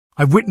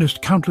I've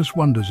witnessed countless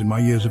wonders in my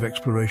years of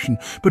exploration,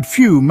 but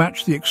few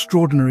match the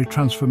extraordinary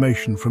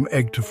transformation from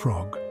egg to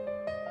frog.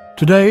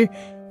 Today,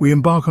 we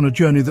embark on a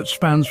journey that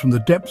spans from the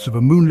depths of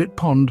a moonlit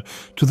pond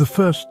to the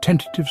first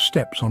tentative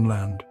steps on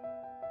land.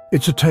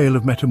 It's a tale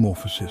of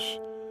metamorphosis,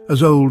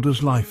 as old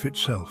as life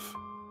itself.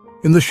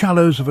 In the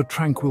shallows of a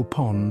tranquil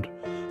pond,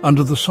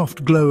 under the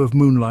soft glow of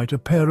moonlight, a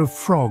pair of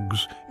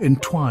frogs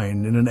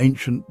entwine in an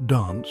ancient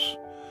dance.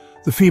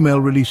 The female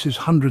releases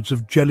hundreds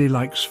of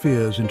jelly-like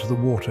spheres into the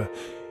water,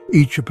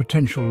 each a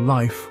potential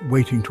life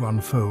waiting to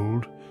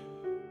unfold.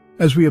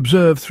 As we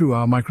observe through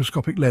our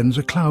microscopic lens,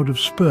 a cloud of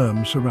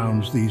sperm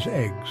surrounds these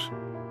eggs.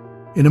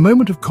 In a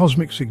moment of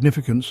cosmic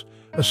significance,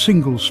 a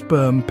single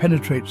sperm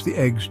penetrates the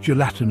egg's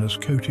gelatinous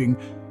coating,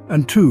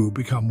 and two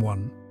become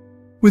one.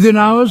 Within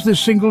hours,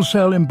 this single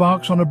cell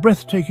embarks on a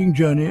breathtaking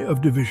journey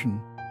of division.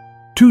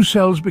 2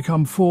 cells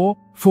become 4,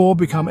 4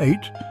 become 8,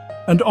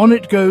 and on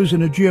it goes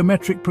in a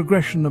geometric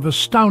progression of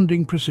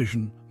astounding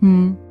precision.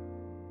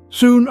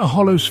 Soon a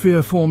hollow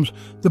sphere forms,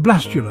 the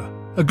blastula,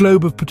 a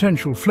globe of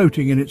potential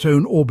floating in its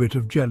own orbit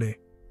of jelly.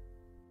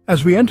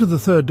 As we enter the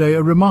 3rd day,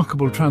 a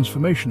remarkable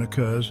transformation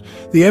occurs.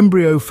 The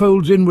embryo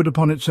folds inward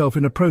upon itself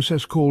in a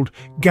process called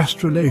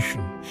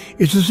gastrulation.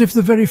 It's as if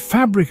the very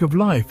fabric of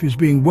life is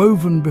being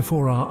woven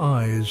before our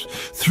eyes.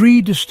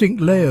 3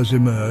 distinct layers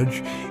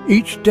emerge,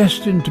 each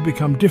destined to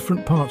become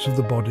different parts of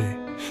the body.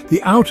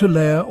 The outer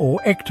layer, or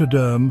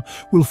ectoderm,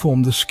 will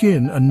form the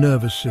skin and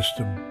nervous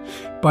system.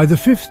 By the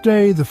 5th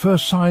day, the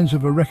first signs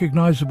of a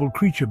recognizable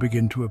creature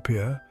begin to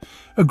appear.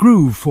 A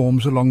groove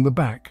forms along the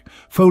back,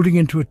 folding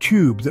into a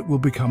tube that will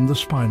become the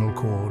spinal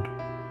cord.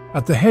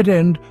 At the head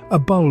end, a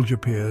bulge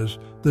appears,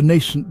 the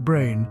nascent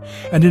brain,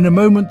 and in a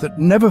moment that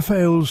never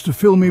fails to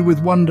fill me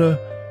with wonder,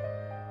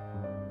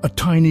 a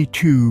tiny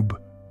tube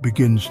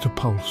begins to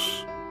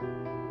pulse.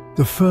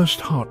 The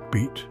first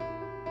heartbeat.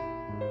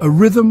 A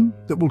rhythm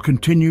that will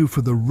continue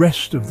for the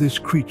rest of this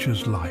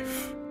creature's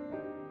life.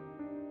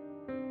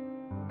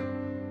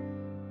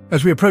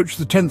 As we approach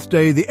the 10th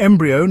day, the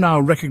embryo, now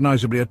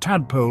recognizably a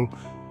tadpole,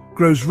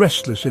 grows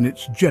restless in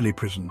its jelly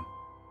prison.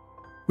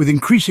 With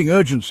increasing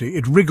urgency,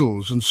 it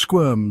wriggles and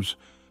squirms.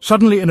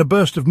 Suddenly, in a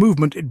burst of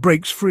movement, it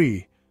breaks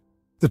free.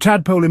 The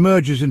tadpole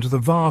emerges into the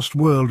vast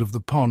world of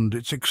the pond,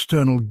 its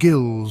external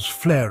gills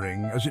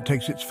flaring as it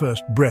takes its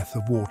first breath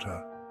of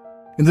water.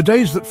 In the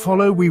days that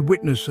follow, we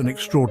witness an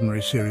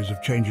extraordinary series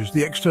of changes.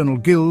 The external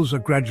gills are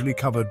gradually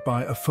covered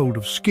by a fold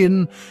of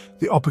skin.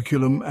 The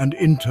operculum and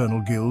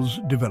internal gills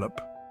develop.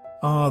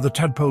 The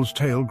tadpole's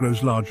tail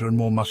grows larger and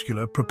more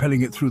muscular,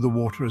 propelling it through the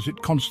water as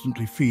it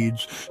constantly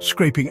feeds,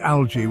 scraping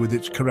algae with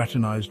its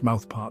keratinized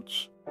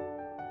mouthparts.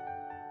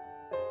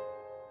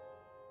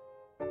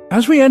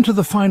 As we enter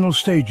the final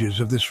stages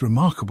of this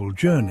remarkable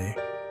journey,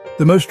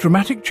 the most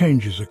dramatic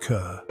changes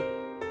occur.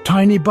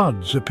 Tiny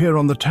buds appear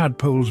on the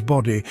tadpole's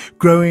body,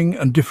 growing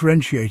and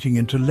differentiating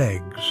into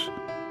legs.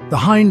 The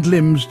hind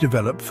limbs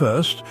develop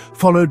first,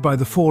 followed by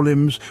the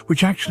forelimbs,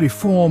 which actually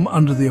form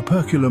under the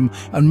operculum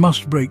and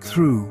must break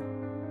through.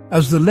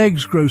 As the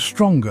legs grow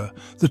stronger,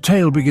 the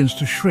tail begins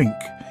to shrink,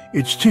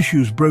 its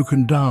tissues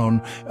broken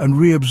down and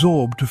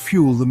reabsorbed to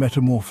fuel the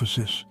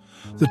metamorphosis.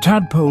 The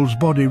tadpole's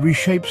body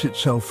reshapes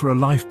itself for a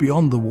life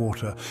beyond the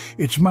water.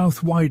 Its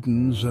mouth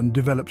widens and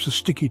develops a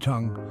sticky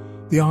tongue.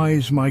 The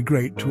eyes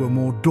migrate to a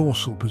more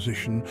dorsal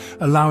position,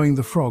 allowing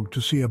the frog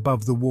to see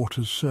above the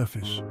water's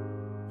surface.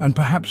 And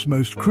perhaps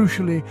most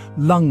crucially,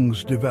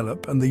 lungs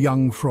develop and the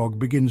young frog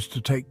begins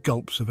to take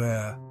gulps of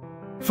air.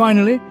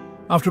 Finally,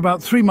 after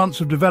about 3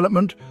 months of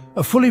development,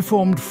 a fully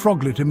formed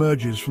froglet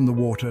emerges from the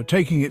water,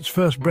 taking its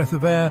first breath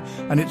of air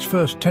and its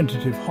first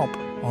tentative hop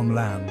on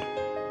land.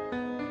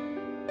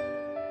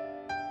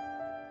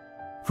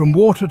 From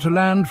water to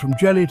land, from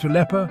jelly to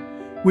leper,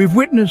 we've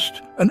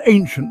witnessed an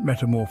ancient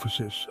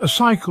metamorphosis, a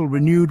cycle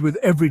renewed with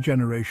every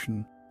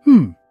generation.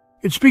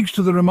 It speaks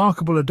to the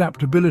remarkable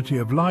adaptability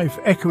of life,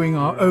 echoing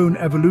our own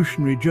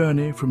evolutionary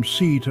journey from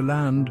sea to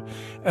land.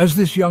 As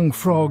this young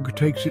frog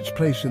takes its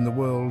place in the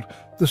world,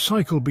 the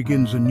cycle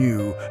begins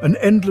anew, an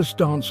endless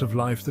dance of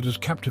life that has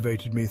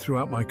captivated me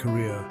throughout my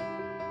career.